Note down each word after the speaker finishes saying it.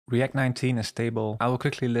React 19 is stable. I will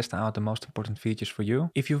quickly list out the most important features for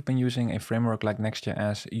you. If you've been using a framework like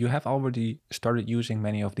Next.js, you have already started using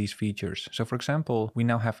many of these features. So for example, we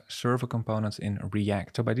now have server components in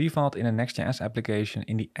React. So by default in a Next.js application,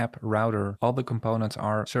 in the app router, all the components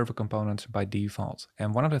are server components by default.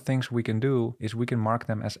 And one of the things we can do is we can mark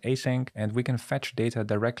them as async, and we can fetch data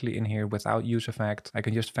directly in here without use effect. I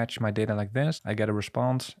can just fetch my data like this. I get a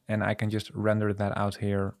response and I can just render that out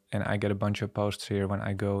here, and I get a bunch of posts here when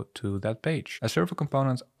I go to that page. A server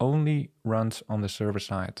component only runs on the server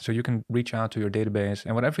side. So you can reach out to your database,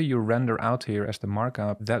 and whatever you render out here as the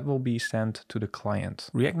markup, that will be sent to the client.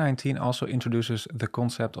 React 19 also introduces the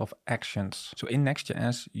concept of actions. So in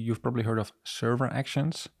Next.js, you've probably heard of server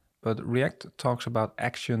actions, but React talks about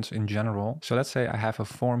actions in general. So let's say I have a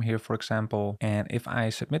form here, for example, and if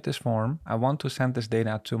I submit this form, I want to send this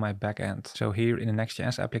data to my backend. So here in the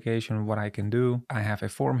Next.js application, what I can do, I have a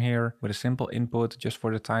form here with a simple input just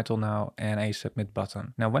for the title now and a submit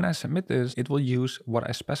button. Now, when I submit this, it will use what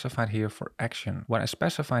I specified here for action. What I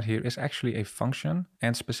specified here is actually a function,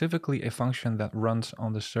 and specifically a function that runs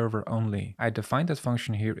on the server only. I defined that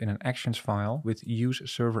function here in an actions file with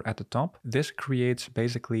useServer at the top. This creates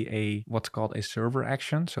basically what's called a server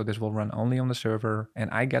action. So this will run only on the server,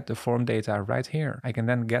 and I get the form data right here. I can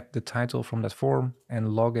then get the title from that form and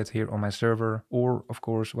log it here on my server. Or of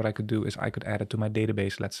course, what I could do is I could add it to my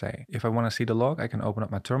database, let's say. If I want to see the log, I can open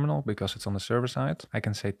up my terminal because it's on the server side. I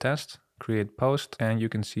can say test, create post, and you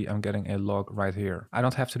can see I'm getting a log right here. I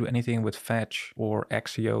don't have to do anything with fetch or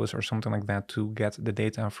Axios or something like that to get the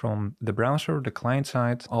data from the browser, the client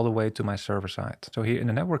side, all the way to my server side. So here in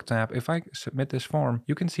the network tab, if I submit this form,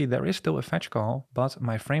 you can see there is still a fetch call, but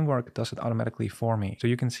my framework does it automatically for me. So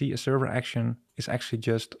you can see a server action is actually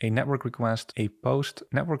just a network request, a post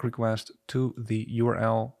network request to the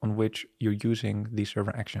URL on which you're using the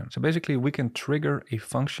server action. So basically we can trigger a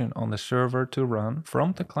function on the server to run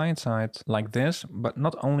from the client side like this, but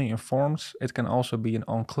not only in forms, it can also be an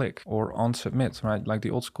on click or on submit, right? Like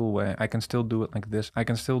the old school way. I can still do it like this. I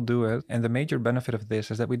can still do it. And the major benefit of this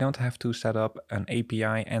is that we don't have to set up an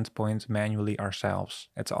API endpoint manually ourselves.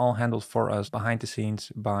 It's all handled for us behind the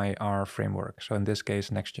scenes by our framework. So in this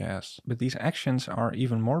case, Next.js. But these actions are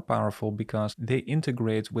even more powerful because they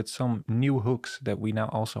integrate with some new hooks that we now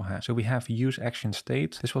also have. So we have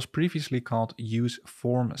useActionState. This was previously called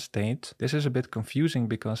useFormState. This is a bit confusing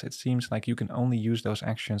because it seems like you can only use those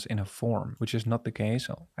actions in a form, which is not the case.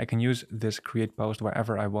 So I can use this create post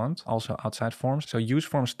wherever I want, also outside forms. So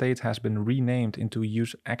useFormState has been renamed into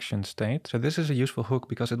useActionState. So this is a useful hook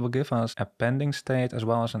because it will give us a pending state as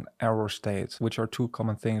well as an error state, which are two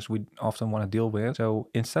common things we often want to deal with. So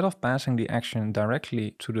instead of passing the action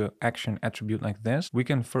directly to the action attribute like this, we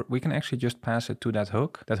can actually just pass it to that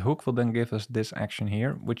hook. That hook will then give us this action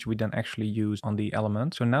here, which we then actually use on the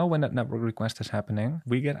element. So now when that network request is happening,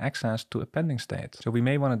 we get access to a pending state. So we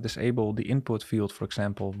may want to disable the input field, for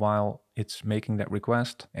example, while it's making that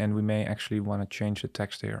request, and we may actually want to change the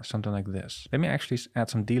text here, something like this. Let me actually add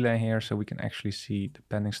some delay here so we can actually see the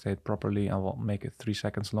pending state properly. I will make it 3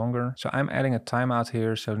 seconds longer. So I'm adding a timeout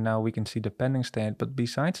here, so now we can see the pending state, but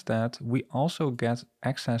besides that, we also get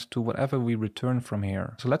access to whatever we return from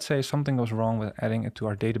here. So let's say something goes wrong with adding it to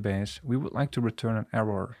our database. We would like to return an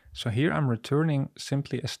error. So here I'm returning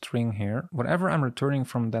simply a string here. Whatever I'm returning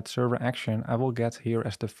from that server action, I will get here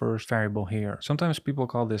as the first variable here. Sometimes people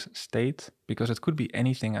call this state because it could be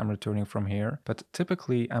anything I'm returning from here, but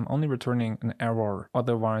typically I'm only returning an error.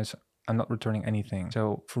 Otherwise, I'm not returning anything.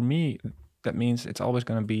 So for me, that means it's always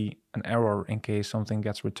going to be an error in case something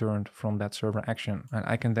gets returned from that server action. And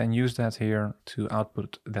I can then use that here to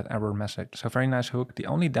output that error message. So very nice hook. The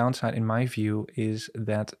only downside in my view is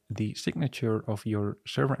that the signature of your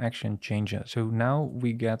server action changes. So now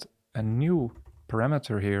we get a new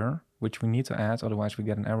parameter here, which we need to add, otherwise we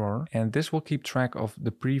get an error. And this will keep track of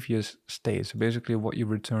the previous state, so basically what you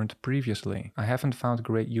returned previously. I haven't found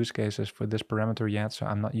great use cases for this parameter yet, so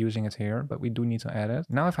I'm not using it here, but we do need to add it.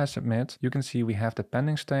 Now if I submit, you can see we have the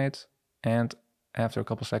pending state, and after a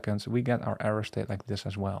couple seconds, we get our error state like this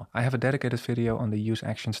as well. I have a dedicated video on the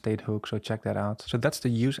useActionState hook, so check that out. So that's the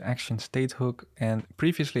useActionState hook, and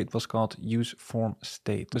previously it was called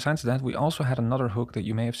useFormState. Besides that, we also had another hook that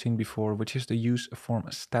you may have seen before, which is the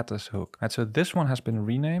useFormStatus hook. And so this one has been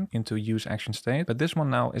renamed into useActionState, but this one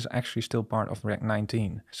now is actually still part of React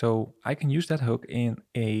 19. So I can use that hook in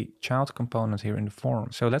a child component here in the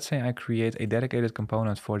form. So let's say I create a dedicated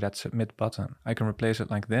component for that submit button. I can replace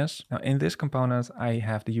it like this. Now in this component, I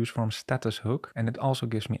have the useFormStatus hook, and it also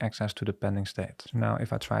gives me access to the pending state. So now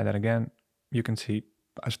if I try that again, you can see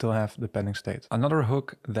I still have the pending state. Another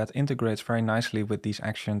hook that integrates very nicely with these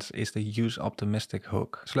actions is the useOptimistic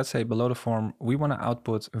hook. So let's say below the form, we want to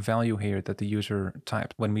output a value here that the user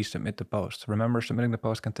typed when we submit the post. Remember, submitting the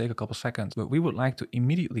post can take a couple seconds, but we would like to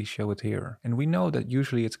immediately show it here. And we know that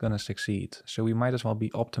usually it's going to succeed. So we might as well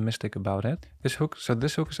be optimistic about it. This hook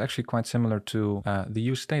is actually quite similar to the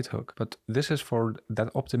useState hook, but this is for that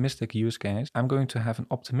optimistic use case. I'm going to have an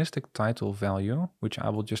optimistic title value, which I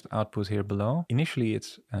will just output here below. Initially,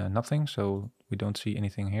 it's nothing, so we don't see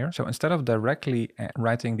anything here. So instead of directly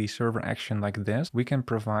writing the server action like this, we can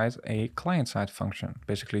provide a client-side function,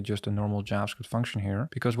 basically just a normal JavaScript function here.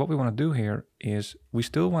 Because what we want to do here is we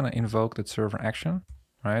still want to invoke that server action,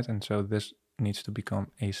 right? And so this needs to become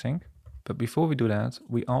async. But before we do that,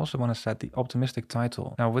 we also want to set the optimistic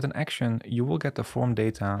title. Now with an action, you will get the form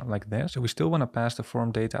data like this. So we still want to pass the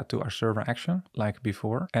form data to our server action like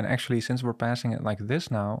before. And actually, since we're passing it like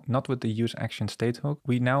this now, not with the useActionState hook,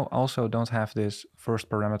 we now also don't have this first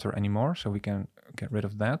parameter anymore. So we can get rid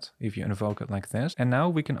of that if you invoke it like this. And now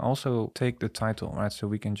we can also take the title, right? So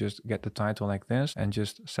we can just get the title like this and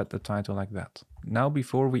just set the title like that. Now,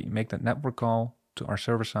 before we make that network call to our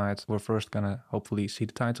server side, we're first gonna hopefully see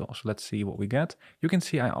the title. So let's see what we get. You can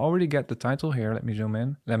see I already get the title here. Let me zoom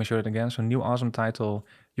in. Let me show it again. So new awesome title.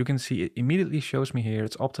 You can see it immediately shows me here.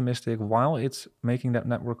 It's optimistic. While it's making that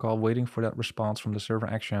network call, waiting for that response from the server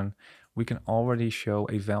action, we can already show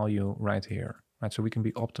a value right here. Right, so we can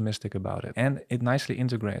be optimistic about it. And it nicely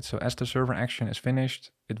integrates. So as the server action is finished,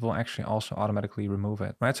 it will actually also automatically remove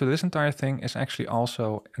it. Right, so this entire thing is actually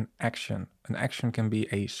also an action. An action can be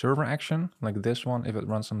a server action, like this one if it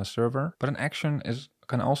runs on the server. But an action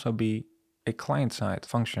can also be a client-side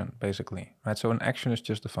function, basically, right? So an action is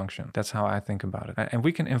just a function. That's how I think about it. And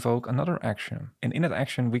we can invoke another action. And in that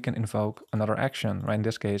action, we can invoke another action, right? In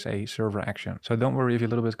this case, a server action. So don't worry if you're a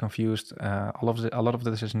little bit confused. A lot of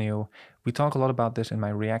this is new. We talk a lot about this in my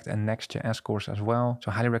React and Next.js course as well. So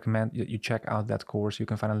I highly recommend that you check out that course. You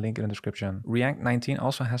can find a link in the description. React 19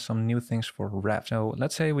 also has some new things for ref. So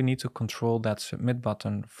let's say we need to control that submit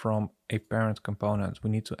button from a parent component. We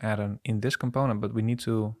need to add an in this component, but we need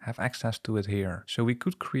to have access to it here. So we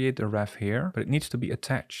could create the ref here, but it needs to be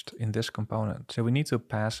attached in this component. So we need to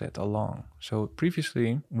pass it along. So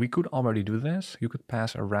previously we could already do this. You could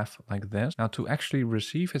pass a ref like this. Now to actually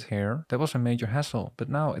receive it here, that was a major hassle, but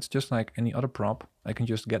now it's just like any other prop. I can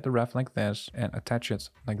just get the ref like this and attach it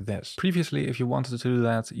like this. Previously, if you wanted to do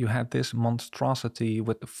that, you had this monstrosity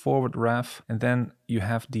with the forward ref, and then you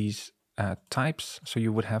have these types. So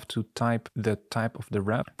you would have to type the type of the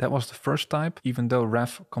ref. That was the first type, even though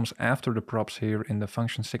ref comes after the props here in the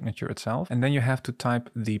function signature itself. And then you have to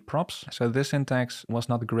type the props. So this syntax was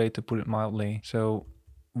not great, to put it mildly. So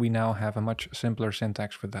we now have a much simpler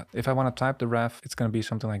syntax for that. If I want to type the ref, it's going to be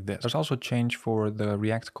something like this. There's also change for the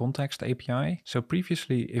React context API. So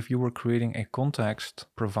previously, if you were creating a context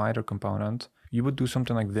provider component, you would do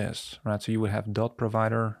something like this, right? So you would have dot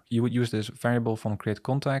provider. You would use this variable from create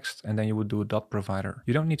context, and then you would do a dot provider.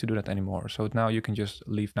 You don't need to do that anymore. So now you can just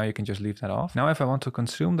leave. Now you can just leave that off. Now, if I want to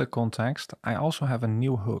consume the context, I also have a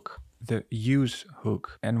new hook, the use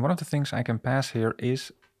hook. And one of the things I can pass here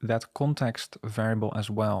is that context variable as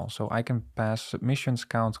well. So I can pass submissions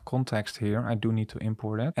count context here. I do need to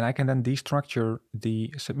import it, and I can then destructure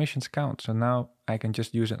the submissions count. So now I can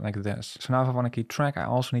just use it like this. So now if I want to keep track, I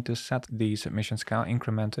also need to set the submissions count,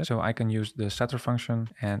 increment it. So I can use the setter function,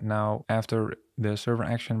 and now after the server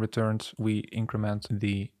action returns, we increment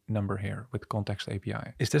the number here with context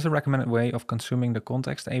API. Is this a recommended way of consuming the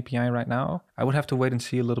context API right now? I would have to wait and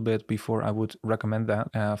see a little bit before I would recommend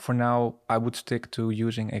that. For now, I would stick to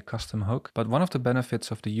using a custom hook. But one of the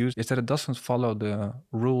benefits of the use is that it doesn't follow the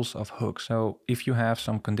rules of hooks. So if you have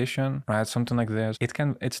some condition, right, something like this,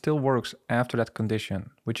 it still works after that condition,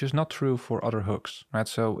 which is not true for other hooks, right?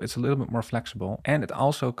 So it's a little bit more flexible, and it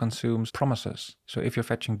also consumes promises. So if you're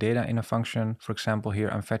fetching data in a function, for example, here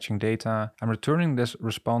I'm fetching data, I'm returning this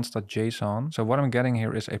response.json. So what I'm getting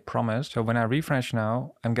here is a promise. So when I refresh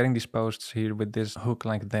now, I'm getting these posts here with this hook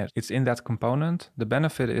like this. It's in that component. The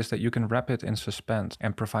benefit is that you can wrap it in suspense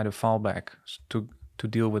and provide a fallback to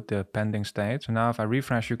deal with the pending state. So now if I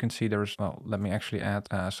refresh, you can see there's, well, let me actually add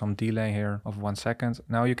some delay here of 1 second.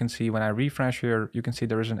 Now you can see when I refresh here, you can see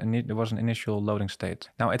there was an initial loading state.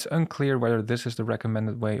 Now it's unclear whether this is the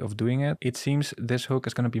recommended way of doing it. It seems this hook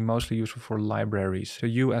is going to be mostly useful for libraries. So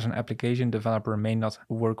you as an application developer may not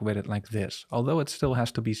work with it like this, although it still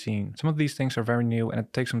has to be seen. Some of these things are very new, and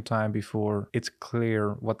it takes some time before it's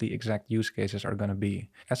clear what the exact use cases are going to be.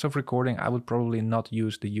 As of recording, I would probably not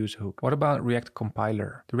use the use hook. What about React compiler?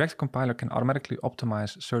 compiler. The React compiler can automatically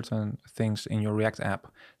optimize certain things in your React app.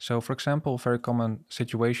 So for example, a very common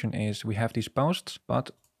situation is we have these posts,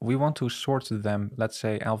 but we want to sort them, let's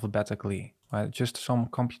say alphabetically. Just some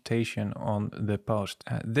computation on the post.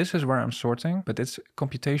 This is where I'm sorting, but it's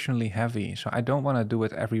computationally heavy. So I don't want to do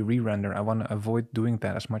it every re-render. I want to avoid doing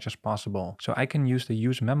that as much as possible. So I can use the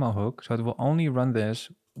use memo hook. So it will only run this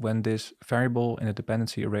when this variable in the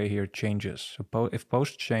dependency array here changes. So if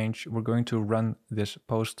posts change, we're going to run this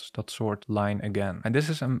posts.sort line again. And this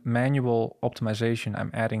is a manual optimization I'm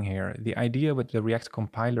adding here. The idea with the React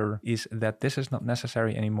compiler is that this is not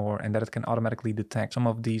necessary anymore and that it can automatically detect some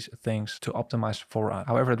of these things to optimize for us.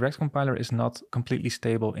 However, the React compiler is not completely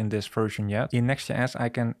stable in this version yet. In Next.js, I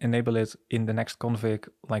can enable it in the next config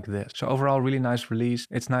like this. So overall, really nice release.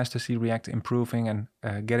 It's nice to see React improving and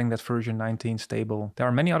getting that version 19 stable. There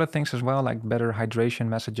are many other things as well, like better hydration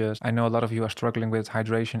messages. I know a lot of you are struggling with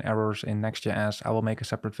hydration errors in Next.js. I will make a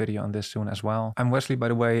separate video on this soon as well. I'm Wesley, by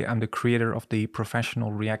the way. I'm the creator of the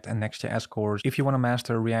professional React and Next.js course. If you want to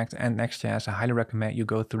master React and Next.js, I highly recommend you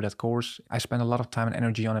go through that course. I spend a lot of time and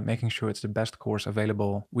energy on it, making sure it's the best course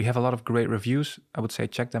available. We have a lot of great reviews. I would say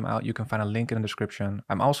check them out. You can find a link in the description.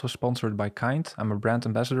 I'm also sponsored by Kind. I'm a brand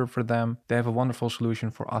ambassador for them. They have a wonderful solution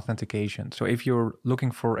for authentication. So if you're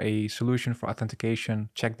looking for a solution for authentication,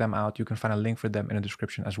 check them out. You can find a link for them in the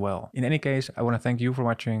description as well. In any case, I want to thank you for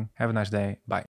watching. Have a nice day. Bye.